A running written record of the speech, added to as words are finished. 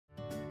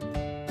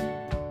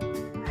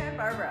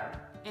Barbara.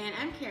 And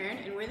I'm Karen,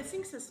 and we're the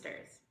Sync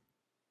Sisters.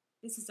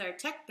 This is our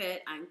tech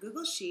bit on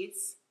Google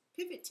Sheets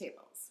pivot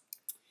tables.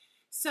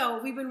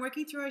 So we've been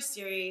working through our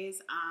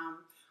series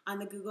on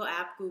the Google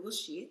app, Google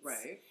Sheets.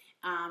 Right.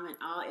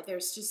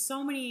 There's just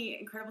so many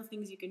incredible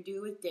things you can do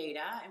with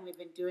data, and we've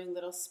been doing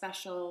little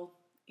special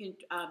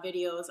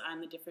videos on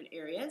the different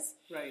areas.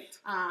 Right.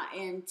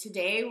 And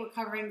today we're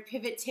covering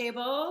pivot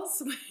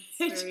tables.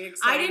 It's very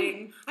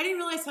exciting. I didn't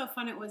realize how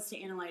fun it was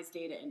to analyze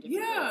data in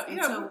different ways.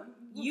 And so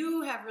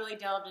you have really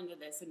delved into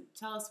this, and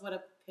tell us what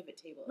a pivot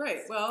table is.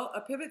 Right. Well,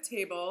 a pivot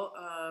table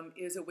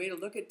is a way to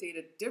look at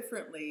data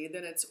differently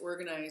than it's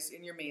organized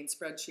in your main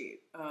spreadsheet.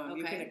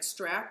 You can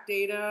extract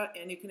data,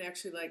 and you can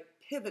actually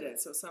pivot it.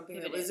 So something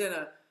that was in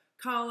a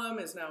column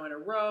is now in a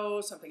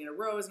row. Something in a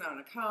row is now in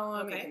a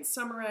column. You can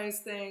summarize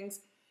things.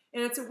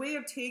 And it's a way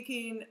of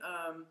taking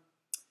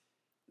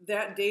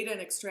that data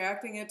and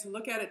extracting it to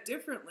look at it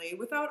differently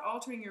without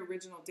altering your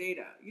original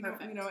data.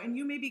 And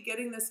you may be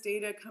getting this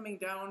data coming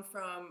down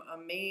from a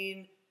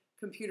main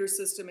computer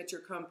system at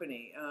your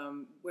company,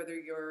 whether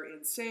you're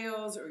in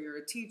sales or you're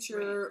a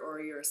teacher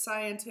or you're a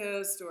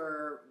scientist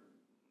or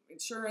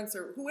insurance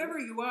or whoever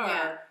you are.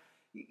 Yeah.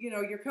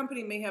 Your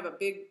company may have a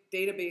big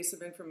database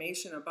of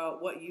information about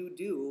what you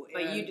do.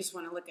 But you just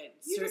want to look at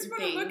certain things. You just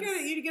want to look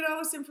at it. You get all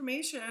this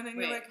information, and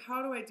you're like,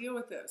 how do I deal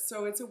with this?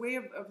 So it's a way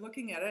of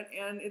looking at it,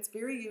 and it's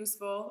very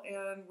useful,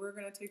 and we're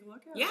going to take a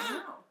look at it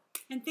now.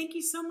 And thank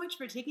you so much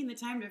for taking the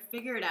time to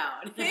figure it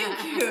out.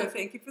 Thank you.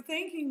 Thank you for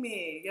thanking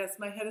me. Yes,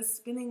 my head is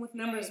spinning with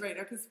numbers right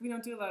now because we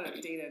don't do a lot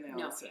of data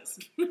analysis.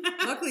 No.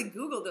 Luckily,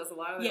 Google does a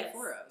lot of that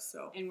for us.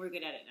 So. And we're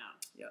good at it now.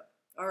 Yeah.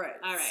 All right.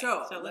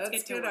 So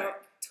let's get out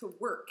to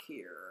work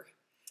here.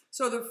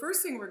 So the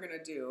first thing we're going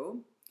to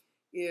do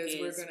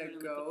is we're going to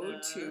go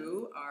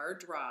to our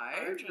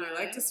Drive. We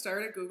like to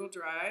start at Google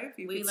Drive.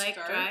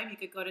 Drive. You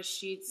could go to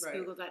Sheets,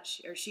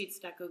 or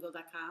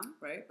sheets.google.com.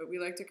 Right, but we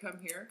like to come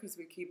here because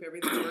we keep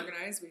everything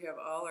organized. We have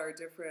all our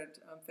different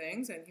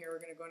things, and here we're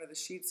going to go into the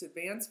Sheets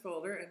Advanced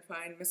folder and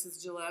find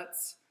Mrs.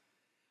 Gillette's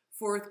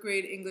 4th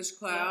grade English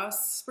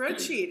class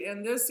spreadsheet.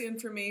 And this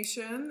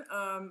information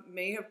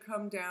may have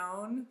come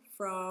down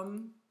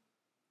from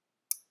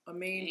a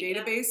main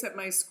database at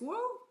my school.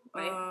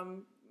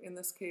 In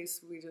this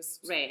case, we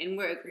just and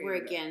we're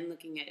again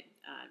looking at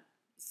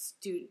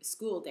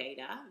school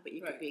data, but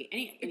you could be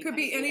any. It could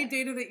be any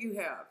data that you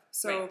have.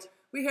 So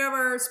we have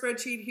our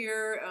spreadsheet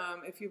here.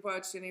 If you've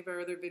watched any of our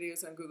other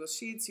videos on Google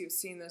Sheets, you've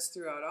seen this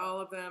throughout all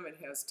of them.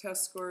 It has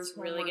test scores, it's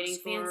really getting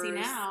fancy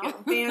now.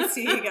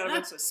 Fancy. You got a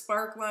bunch of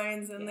spark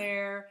lines in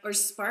there, or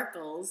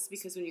sparkles,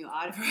 because when you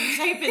type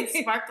in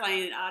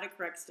sparkline, it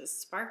autocorrects to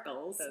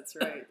sparkles. That's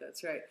right.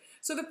 That's right.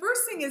 So the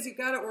first thing is you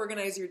got to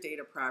organize your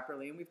data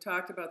properly, and we've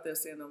talked about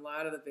this in a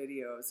lot of the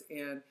videos.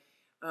 And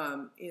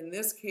in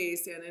this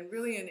case, and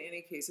really in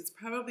any case, it's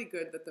probably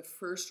good that the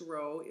first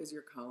row is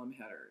your column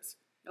headers.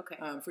 Okay.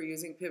 For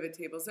using pivot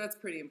tables, that's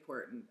pretty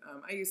important.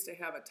 I used to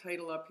have a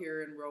title up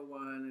here in row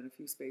 1 and a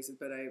few spaces,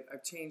 but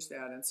I've changed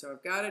that, and so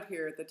I've got it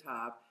here at the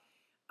top.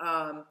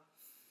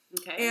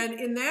 And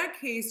in that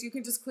case, you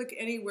can just click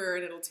anywhere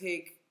and it'll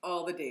take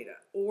all the data,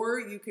 or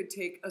you could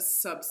take a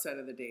subset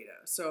of the data.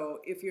 So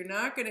if you're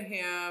not going to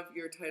have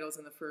your titles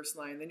in the first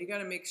line, then you got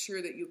to make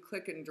sure that you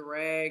click and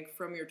drag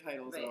from your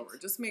titles over.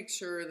 Just make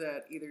sure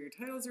that either your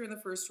titles are in the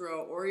first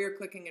row or you're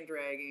clicking and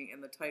dragging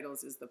and the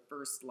titles is the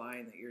first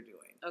line that you're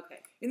doing.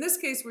 Okay. In this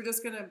case, we're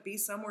just going to be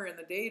somewhere in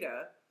the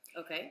data.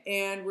 Okay.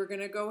 And we're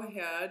going to go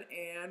ahead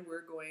and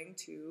we're going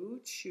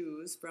to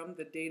choose from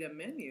the data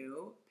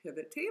menu,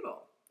 Pivot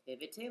Table.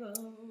 Pivot table.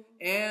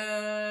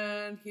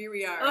 And here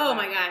we are. Oh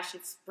my gosh,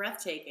 it's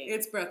breathtaking.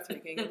 It's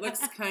breathtaking. It looks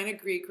kind of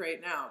Greek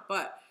right now.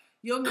 But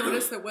you'll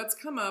notice that what's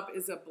come up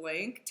is a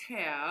blank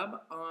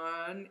tab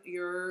on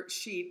your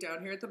sheet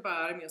down here at the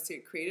bottom. You'll see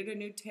it created a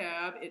new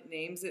tab. It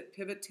names it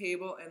Pivot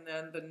Table and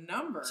then the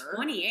number.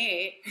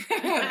 28.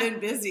 I've been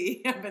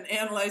busy. I've been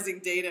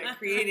analyzing data and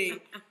creating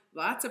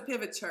lots of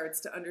pivot charts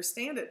to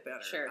understand it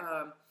better.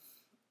 Sure.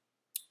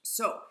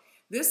 So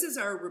this is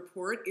our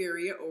report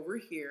area over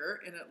here,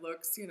 and it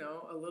looks,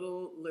 a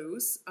little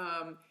loose.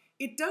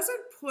 It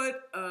doesn't put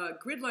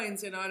grid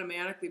lines in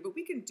automatically, but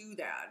we can do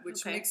that,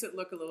 which makes it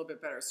look a little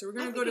bit better. So we're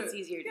going to go to... it's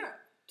easier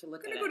to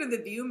look at it. We're going to go to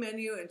the View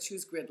menu and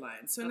choose Grid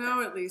Lines. So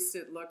now at least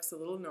it looks a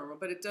little normal,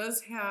 but it does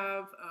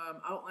have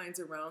outlines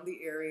around the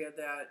area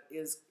that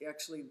is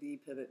actually the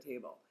pivot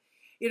table.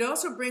 It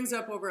also brings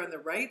up over on the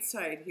right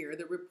side here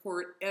the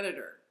Report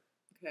Editor.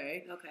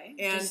 Okay.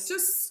 And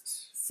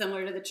just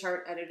similar to the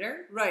chart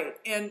editor. Right.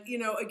 And,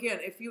 again,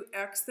 if you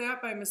X that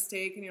by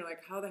mistake and you're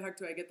like, how the heck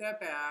do I get that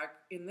back?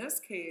 In this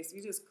case,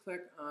 you just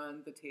click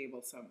on the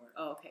table somewhere.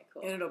 Oh, okay,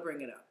 cool. And it'll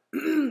bring it up.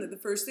 The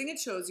first thing it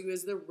shows you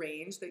is the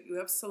range that you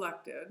have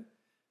selected.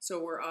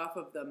 So we're off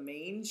of the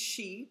main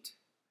sheet,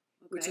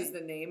 which is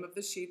the name of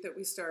the sheet that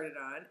we started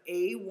on,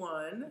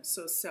 A1,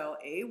 so cell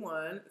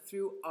A1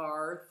 through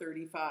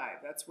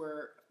R35. That's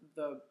where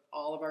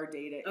all of our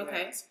data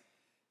is.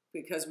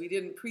 Because we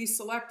didn't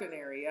pre-select an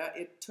area,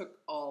 it took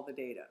all the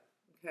data.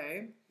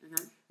 Okay?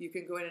 You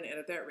can go in and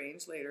edit that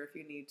range later if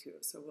you need to.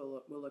 So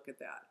we'll look at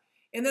that.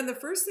 And then the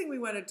first thing we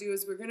want to do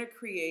is we're going to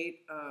create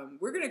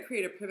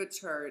a pivot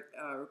chart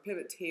or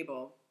pivot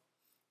table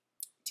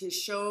to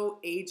show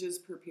ages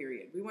per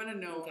period. We want to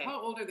know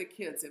how old are the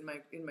kids in my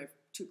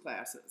 2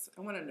 classes.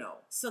 I want to know.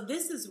 So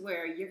this is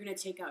where you're going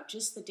to take out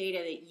just the data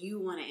that you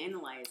want to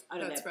analyze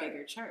out of that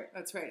bigger chart.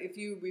 That's right. If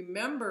you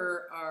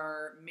remember,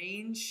 our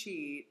main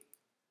sheet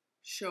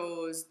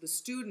shows the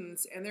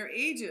students and their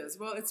ages.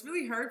 Well, it's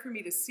really hard for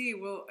me to see,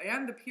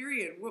 and the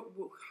period,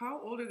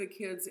 how old are the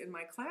kids in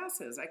my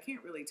classes? I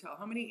can't really tell.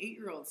 How many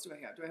 8-year-olds do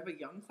I have? Do I have a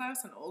young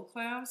class, an old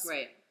class?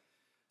 Right.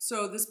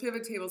 So this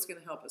pivot table is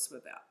going to help us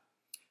with that.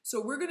 So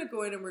we're going to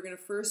go in and we're going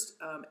to first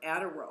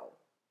add a row,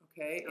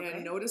 okay?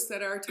 And notice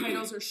that our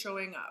titles are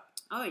showing up.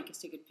 Oh, I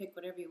guess you could pick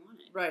whatever you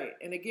wanted. Right.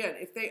 And again,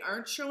 if they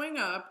aren't showing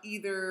up,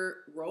 either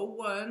row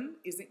 1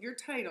 isn't your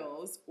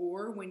titles,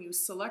 or when you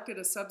selected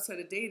a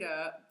subset of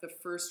data, the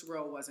first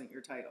row wasn't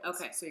your titles.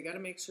 Okay. So you got to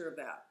make sure of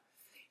that.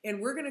 And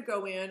we're going to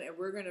go in and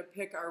we're going to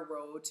pick our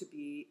row to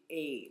be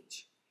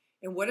age.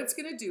 And what it's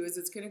going to do is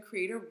it's going to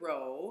create a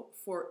row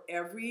for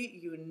every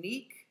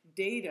unique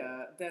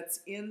data that's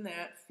in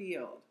that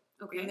field,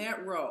 in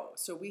that row.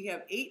 So we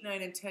have 8,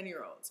 9, and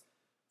 10-year-olds.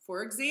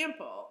 For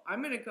example,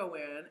 I'm going to go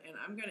in and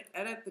I'm going to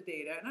edit the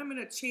data and I'm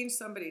going to change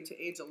somebody to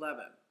age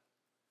 11,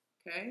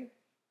 okay?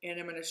 And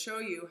I'm going to show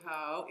you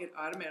how it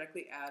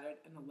automatically added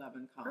an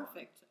 11 column.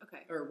 Perfect,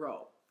 okay. Or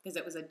row. Because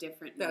it was a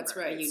different number. That's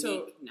right. A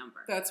unique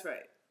number. That's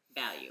right.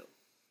 Value.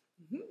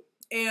 Mm-hmm.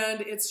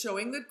 And it's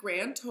showing the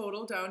grand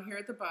total down here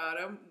at the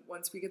bottom.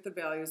 Once we get the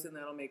values, then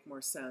that'll make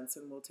more sense,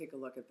 and we'll take a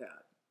look at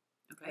that.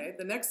 Okay.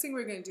 The next thing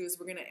we're going to do is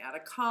we're going to add a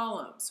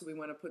column. So we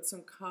want to put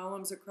some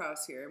columns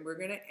across here, and we're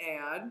going to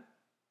add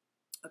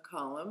a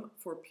column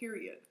for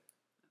period.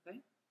 Okay.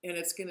 And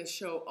it's going to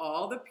show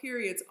all the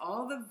periods,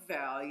 all the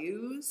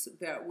values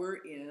that were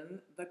in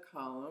the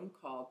column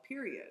called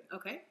period.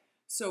 Okay.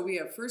 So we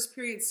have first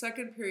period,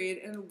 second period,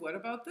 and what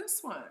about this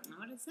one?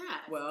 What is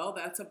that? Well,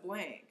 that's a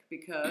blank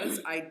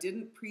because I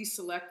didn't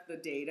pre-select the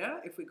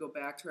data. If we go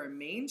back to our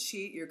main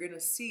sheet, you're going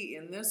to see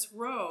in this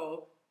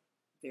row,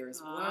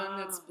 there's one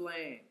that's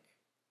blank.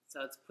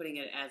 So it's putting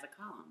it as a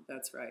column.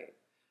 That's right.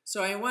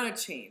 So I want to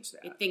change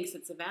that. It thinks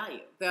it's a value.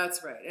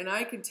 That's right. And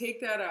I can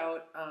take that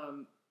out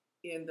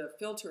in the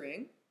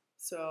filtering.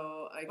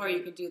 So or you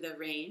could do the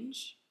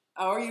range.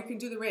 Or you can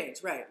do the range.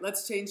 Right.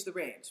 Let's change the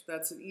range.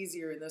 That's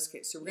easier in this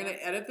case. So we're going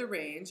to edit the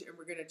range, and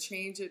we're going to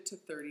change it to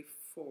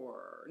 32,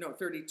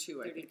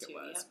 I think it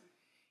was. Yep.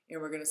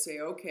 And we're going to say,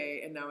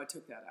 okay, and now it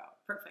took that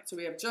out. Perfect. So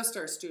we have just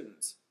our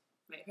students.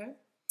 Right. Okay?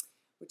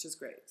 Which is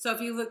great. So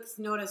if you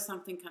notice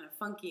something kind of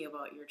funky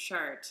about your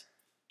chart,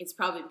 it's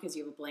probably because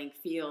you have a blank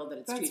field that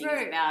it's treating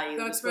as a value.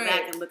 Just go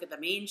back and look at the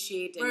main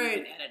sheet and you can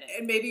edit it.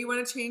 And maybe you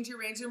want to change your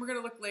range. And we're going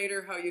to look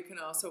later how you can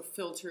also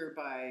filter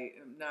by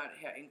not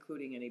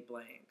including any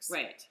blanks.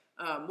 Right.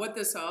 What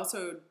this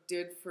also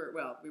did for,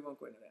 well, we won't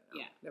go into that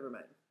now. Yeah. Never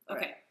mind. All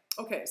okay. Right.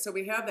 Okay, so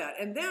we have that.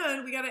 And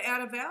then we got to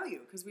add a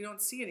value because we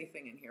don't see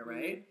anything in here,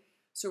 right? Mm-hmm.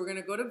 So we're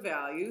going to go to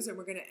values and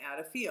we're going to add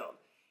a field.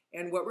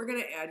 And what we're going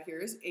to add here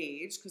is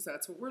age, because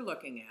that's what we're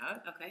looking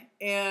at. Okay.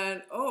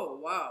 And, oh,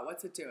 wow,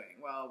 what's it doing?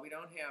 Well, we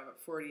don't have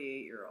a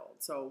 48-year-old.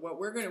 So what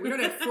we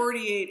don't have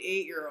 48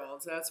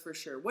 8-year-olds, that's for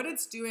sure. What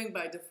it's doing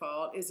by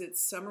default is it's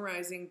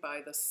summarizing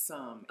by the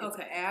sum. It's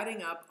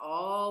adding up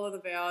all of the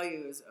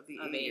values of the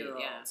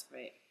 8-year-olds. Yeah,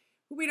 right.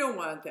 But we don't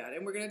want that.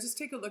 And we're going to just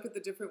take a look at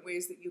the different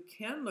ways that you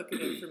can look at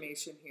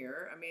information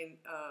here. I mean,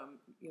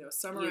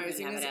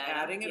 summarizing is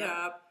adding it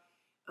up.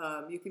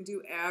 You can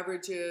do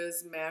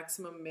averages,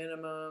 maximum,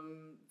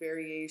 minimum,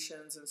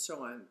 variations, and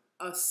so on.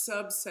 A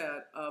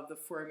subset of the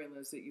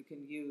formulas that you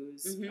can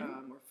use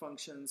or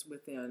functions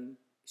within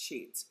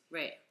sheets.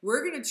 Right.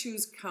 We're going to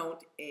choose count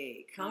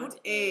A. Count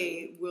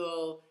A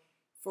will,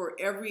 for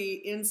every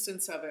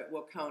instance of it,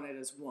 will count it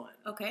as 1.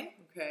 Okay.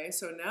 Okay,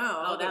 so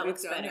now that we've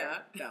done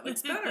that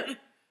looks better.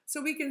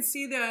 So we can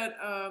see that,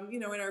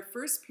 in our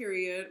first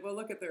period, well,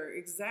 look at they're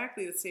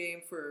exactly the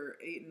same for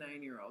 8 and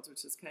 9-year-olds,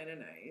 which is kind of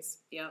nice.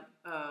 Yeah.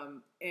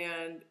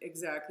 And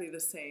exactly the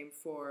same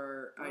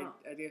for,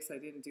 I guess I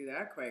didn't do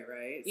that quite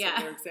right. Yeah.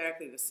 So they're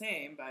exactly the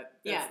same, but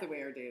that's the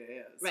way our data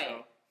is.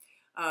 Right.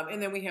 So,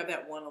 and then we have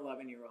that one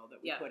 11-year-old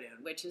that we put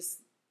in. Which is,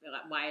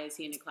 why is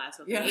he in a class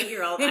with an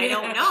 8-year-old? I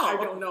don't know. I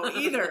don't know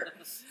either.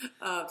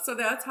 So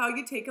that's how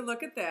you take a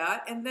look at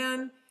that. And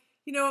then,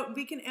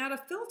 we can add a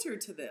filter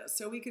to this.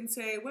 So we can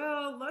say,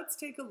 well, let's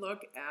take a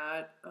look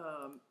at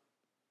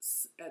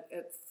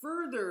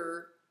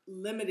further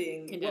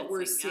limiting what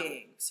we're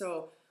seeing. Yeah.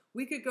 So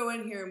we could go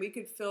in here and we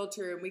could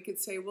filter and we could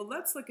say, well,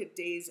 let's look at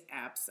days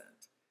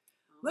absent.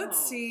 Let's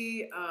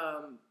see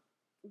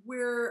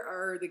where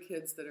are the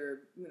kids that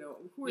are,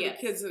 who are the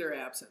kids that are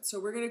absent. So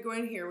we're going to go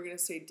in here, we're going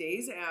to say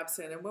days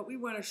absent, and what we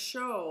want to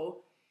show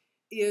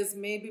is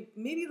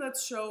maybe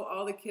let's show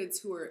all the kids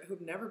who've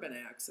never been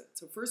absent.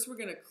 So first we're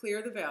going to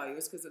clear the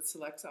values because it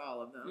selects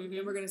all of them. Mm-hmm.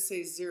 And we're going to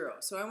say 0.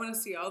 So I want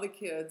to see all the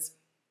kids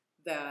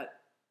that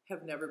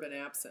have never been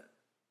absent.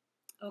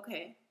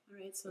 Okay. All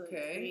right. So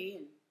 3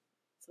 and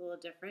It's a little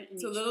different in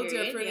each period. It's a little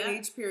different in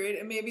each period.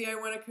 And maybe I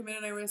want to come in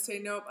and I want to say,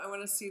 nope, I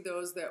want to see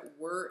those that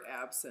were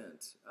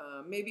absent.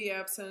 Maybe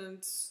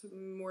absent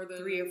more than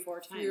 3 or 4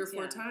 times. 3 or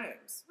 4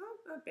 times. Well,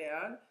 not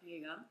bad. There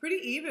you go.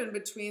 Pretty even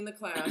between the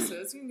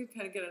classes. You can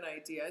kind of get an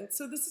idea. And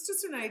so this is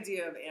just an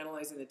idea of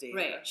analyzing the data.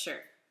 Right,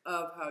 sure.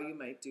 Of how you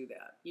might do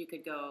that. You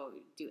could go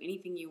do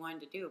anything you wanted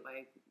to do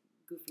by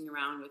goofing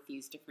around with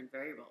these different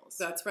variables.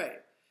 That's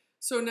right.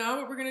 So now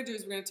what we're going to do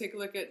is we're going to take a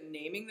look at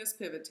naming this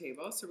pivot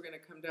table. So we're going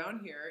to come down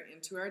here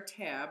into our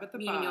tab at the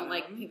bottom. You don't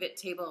like pivot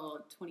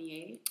table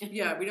 28?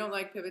 Yeah, we don't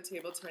like pivot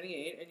table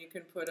 28. And you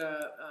can put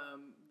a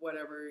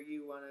whatever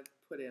you want to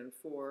put in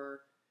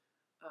for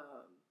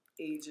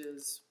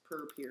ages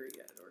per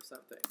period or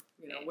something.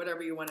 You know,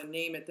 whatever you want to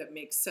name it that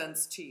makes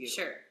sense to you.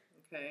 Sure.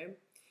 Okay.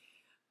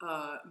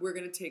 We're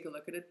going to take a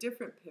look at a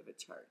different pivot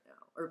chart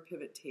now, or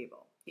pivot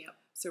table. Yep.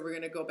 So we're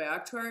going to go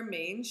back to our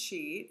main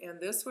sheet, and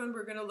this one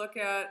we're going to look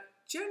at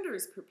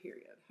genders per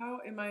period. How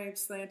am I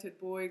slanted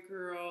boy,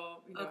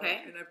 girl? You know,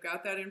 okay. And I've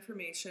got that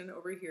information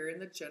over here in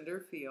the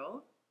gender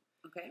field.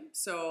 Okay.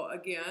 So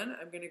again,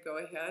 I'm going to go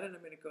ahead and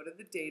I'm going to go to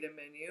the data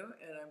menu,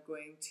 and I'm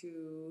going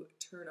to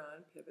turn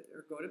on pivot,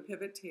 or go to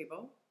pivot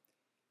table.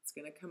 It's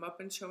going to come up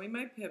and show me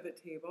my pivot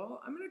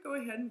table. I'm going to go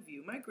ahead and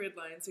view my grid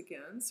lines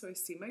again, so I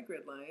see my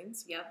grid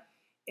lines. Yep.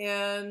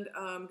 And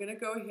I'm going to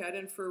go ahead,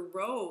 and for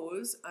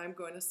rows, I'm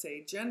going to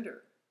say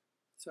gender.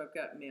 So I've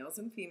got males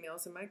and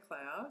females in my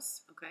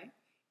class. Okay.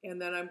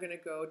 And then I'm going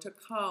to go to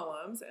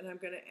columns, and I'm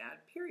going to add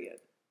period.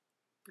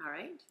 All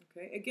right.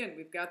 Okay. Again,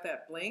 we've got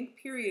that blank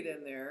period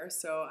in there,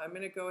 so I'm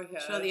going to go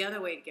ahead. Show the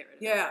other way to get rid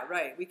of it. Yeah,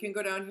 right. We can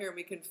go down here, and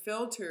we can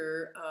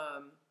filter.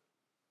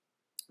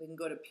 We can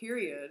go to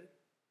period,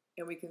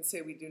 and we can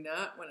say we do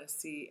not want to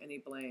see any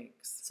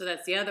blanks. So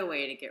that's the other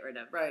way to get rid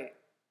of it. Right.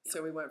 Yep.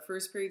 So we went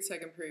first period,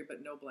 second period,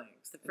 but no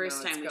blanks. The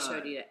first time we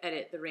showed you to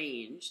edit the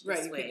range.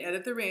 Right, you can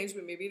edit the range,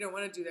 but maybe you don't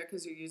want to do that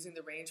because you're using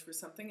the range for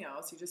something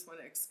else. You just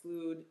want to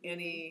exclude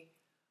any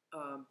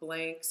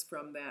blanks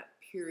from that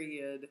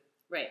period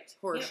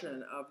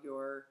portion of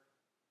your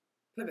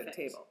pivot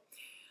table.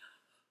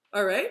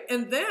 All right,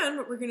 and then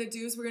what we're going to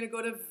do is we're going to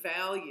go to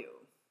value.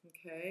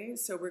 Okay,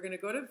 so we're going to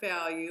go to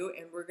value,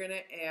 and we're going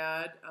to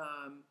add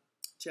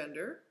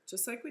gender,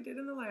 just like we did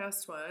in the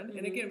last one. Mm-hmm.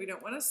 And again, we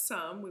don't want to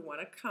sum, we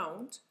want to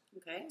count.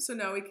 Okay. So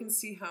now we can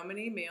see how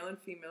many male and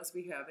females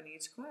we have in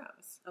each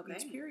class,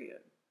 each period.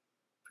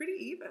 Pretty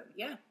even.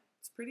 Yeah.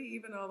 It's pretty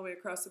even all the way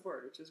across the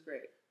board, which is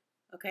great.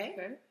 Okay.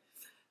 Okay.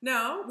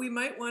 Now, we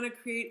might want to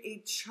create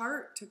a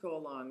chart to go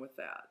along with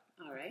that.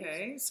 All right.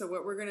 Okay, so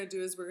what we're going to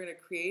do is we're going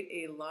to create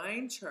a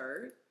line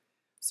chart.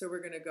 So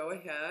we're going to go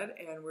ahead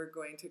and we're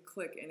going to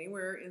click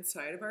anywhere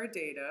inside of our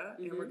data,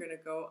 and we're going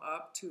to go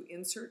up to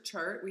Insert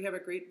Chart. We have a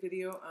great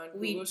video on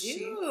Google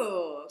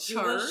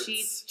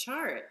Sheets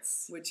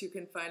charts, which you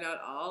can find out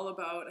all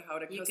about how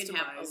to customize these. You can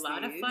have a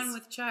lot of fun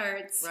with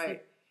charts.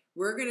 Right.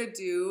 We're going to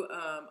do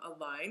a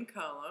line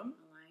column.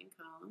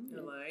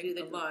 Do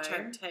the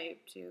chart type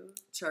too.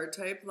 Chart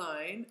type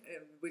line,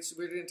 which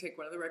we're going to take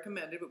one of the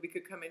recommended, but we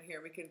could come in here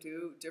and we can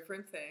do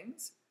different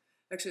things.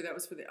 Actually, that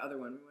was for the other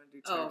one. We want to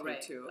do chart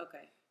type too.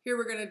 Okay. Here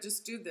we're going to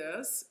just do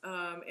this,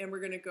 and we're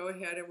going to go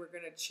ahead and we're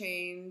going to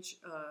change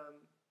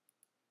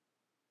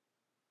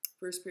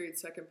first period,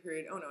 second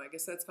period. Oh no, I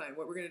guess that's fine.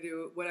 What we're going to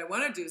do, what I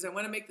want to do is I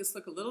want to make this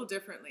look a little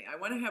differently. I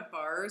want to have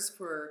bars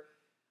for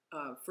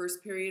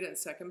first period and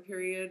second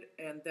period,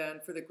 and then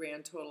for the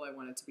grand total, I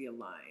want it to be a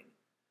line.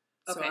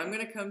 Okay. So I'm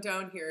going to come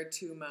down here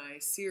to my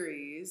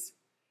series,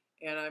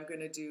 and I'm going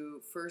to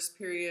do first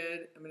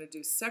period. I'm going to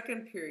do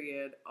second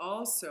period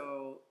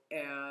also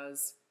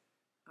as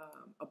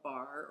a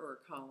bar or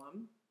a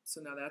column.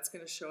 So now that's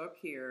going to show up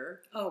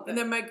here. Oh, good. And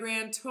then my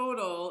grand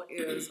total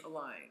is a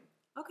line.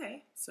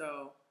 Okay.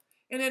 So,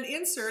 and then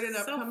insert, and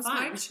up comes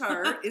fun. my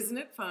chart. Isn't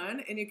it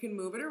fun? And you can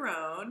move it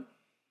around,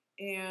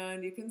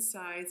 and you can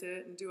size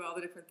it and do all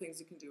the different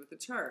things you can do with the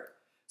chart.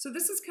 So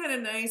this is kind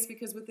of nice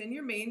because within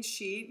your main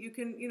sheet, you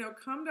can,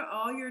 come to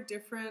all your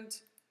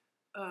different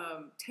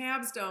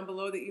tabs down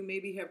below that you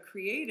maybe have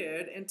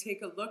created and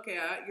take a look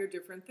at your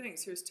different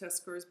things. Here's test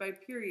scores by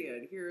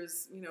period.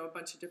 Here's, a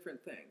bunch of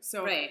different things.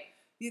 So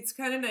it's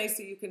kind of nice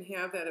that you can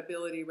have that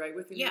ability right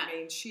within your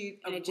main sheet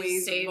of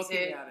ways of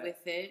looking at it.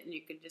 With it, and you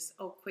could just,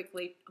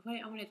 quickly,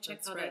 I want to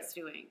check how that's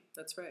doing.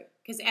 That's right.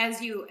 Because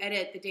as you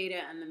edit the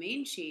data on the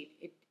main sheet,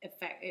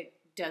 it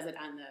does it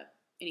on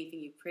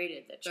anything you've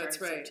created, the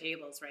charts or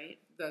tables, right?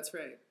 That's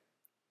right.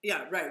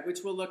 Yeah, right, which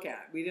we'll look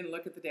at. We didn't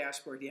look at the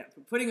dashboard yet.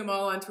 But putting them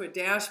all onto a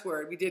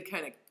dashboard, we did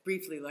kind of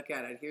briefly look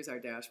at it. Here's our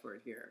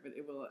dashboard here, but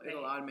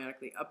it'll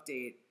automatically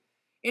update.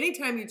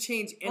 Anytime you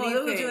change anything.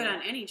 It will do it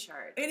on any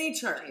chart. Any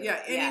chart,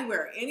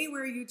 anywhere.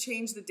 Anywhere you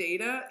change the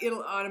data,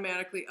 it'll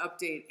automatically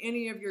update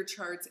any of your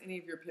charts, any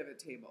of your pivot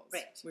tables.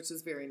 Right. Which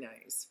is very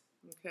nice.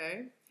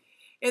 Okay.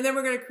 And then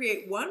we're going to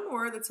create one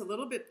more that's a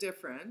little bit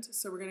different.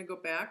 So we're going to go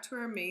back to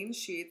our main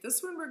sheet.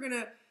 This one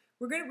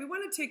we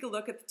want to take a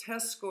look at the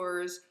test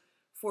scores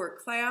for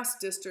class,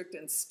 district,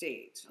 and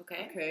state.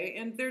 Okay.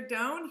 And they're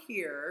down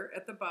here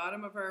at the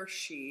bottom of our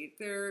sheet.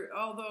 They're,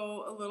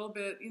 although a little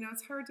bit,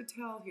 it's hard to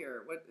tell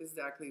here what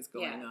exactly is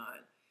going on.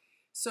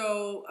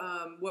 So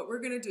what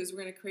we're going to do is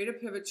we're going to create a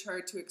pivot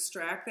chart to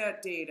extract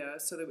that data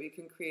so that we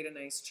can create a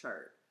nice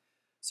chart.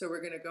 So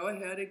we're going to go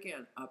ahead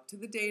again, up to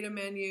the data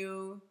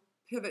menu,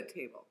 pivot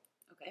table.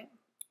 Okay.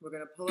 We're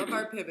going to pull up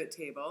our pivot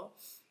table.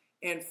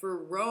 And for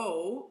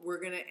row,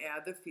 we're going to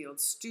add the field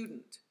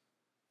student.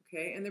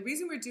 Okay, and the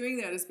reason we're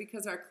doing that is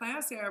because our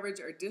class average,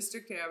 our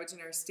district average,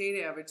 and our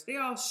state average, they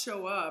all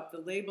show up, the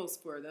labels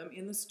for them,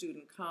 in the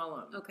student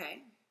column.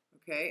 Okay.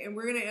 Okay, and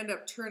we're going to end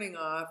up turning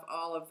off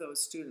all of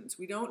those students.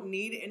 We don't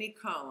need any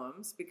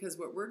columns because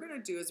what we're going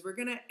to do is we're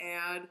going to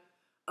add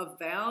a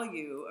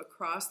value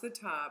across the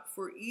top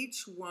for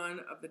each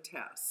one of the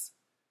tests.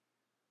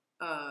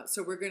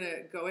 So we're going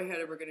to go ahead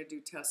and we're going to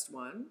do test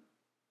 1,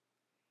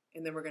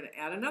 and then we're going to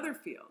add another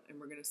field, and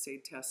we're going to say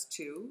test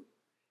 2.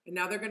 And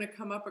now they're going to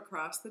come up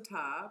across the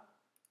top,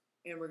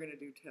 and we're going to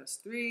do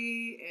test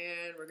 3,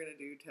 and we're going to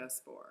do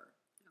test 4.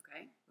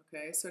 Okay.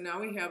 Okay, so now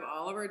we have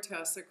all of our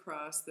tests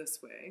across this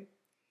way.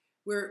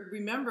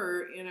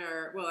 Remember in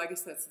our, well, I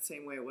guess that's the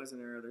same way it was in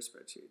our other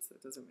spreadsheets.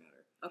 That doesn't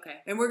matter. Okay.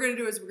 And what we're going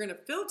to do is we're going to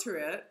filter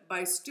it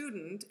by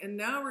student, and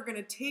now we're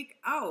going to take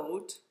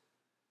out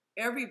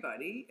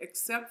everybody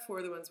except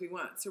for the ones we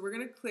want. So we're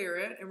going to clear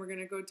it, and we're going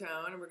to go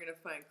down, and we're going to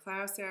find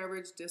class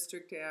average,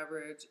 district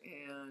average,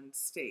 and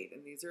state.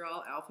 And these are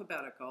all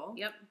alphabetical.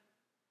 Yep.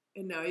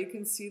 And now you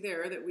can see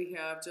there that we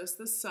have just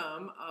the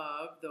sum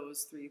of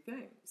those 3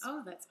 things.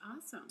 Oh, that's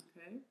awesome.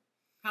 Okay.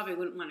 Probably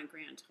wouldn't want a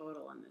grand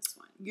total on this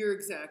one. You're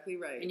exactly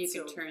right. And you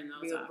can turn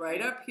those off.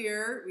 Right up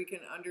here, we can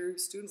under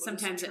student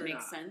limits Sometimes it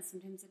makes off. sense,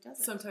 sometimes it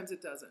doesn't. Sometimes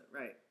it doesn't,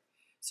 right.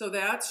 So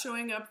that's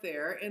showing up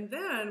there. And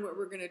then what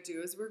we're going to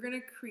do is we're going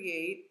to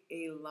create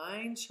a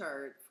line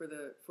chart for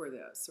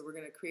this. So we're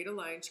going to create a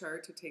line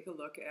chart to take a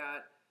look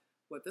at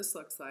what this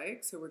looks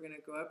like. So we're going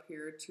to go up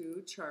here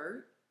to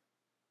chart.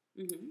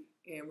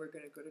 And we're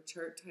going to go to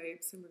chart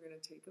types, and we're going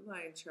to take a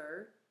line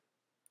chart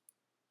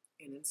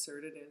and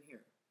insert it in here.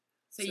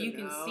 So you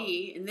can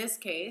see, in this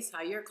case,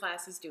 how your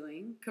class is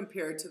doing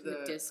compared to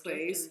the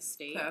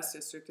class,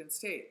 district, and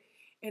state.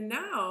 And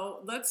now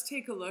let's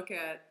take a look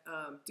at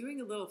doing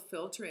a little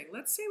filtering.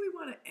 Let's say we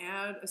want to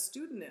add a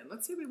student in.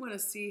 Let's say we want to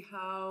see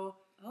how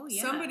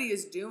somebody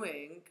is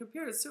doing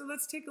compared. So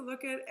let's take a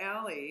look at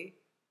Ali,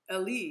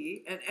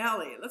 and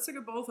Allie. Let's look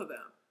at both of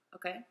them.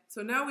 Okay.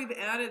 So now we've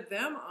added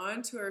them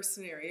onto our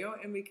scenario,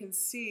 and we can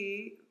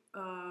see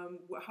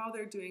how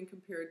they're doing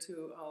compared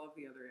to all of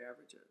the other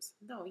averages.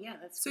 Oh, yeah,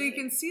 that's so great. You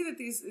can see that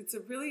it's a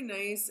really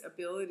nice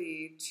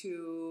ability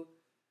to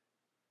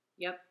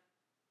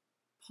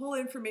pull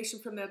information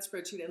from that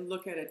spreadsheet and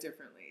look at it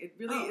differently. It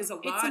really is a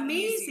lot easier. It's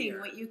amazing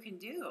what you can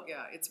do.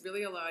 Yeah, it's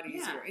really a lot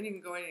easier. Yeah. And you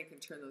can go in and you can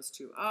turn those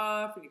 2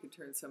 off, and you can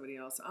turn somebody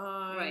else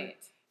on. Right.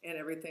 And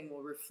everything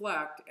will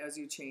reflect as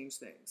you change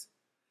things.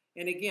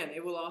 And again,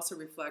 it will also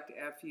reflect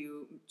if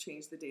you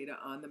change the data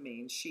on the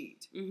main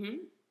sheet.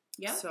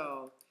 Yeah.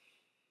 So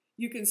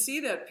you can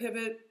see that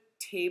pivot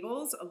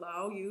tables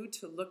allow you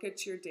to look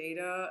at your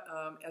data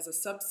as a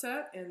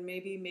subset and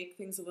maybe make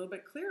things a little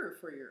bit clearer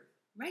for you.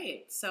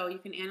 Right. So you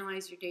can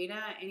analyze your data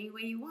any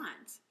way you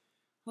want.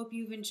 Hope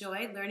you've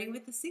enjoyed learning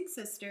with the Sync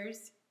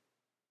Sisters.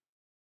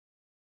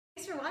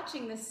 Thanks for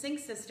watching the Sync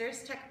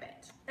Sisters Tech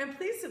Bit. And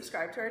please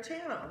subscribe to our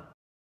channel.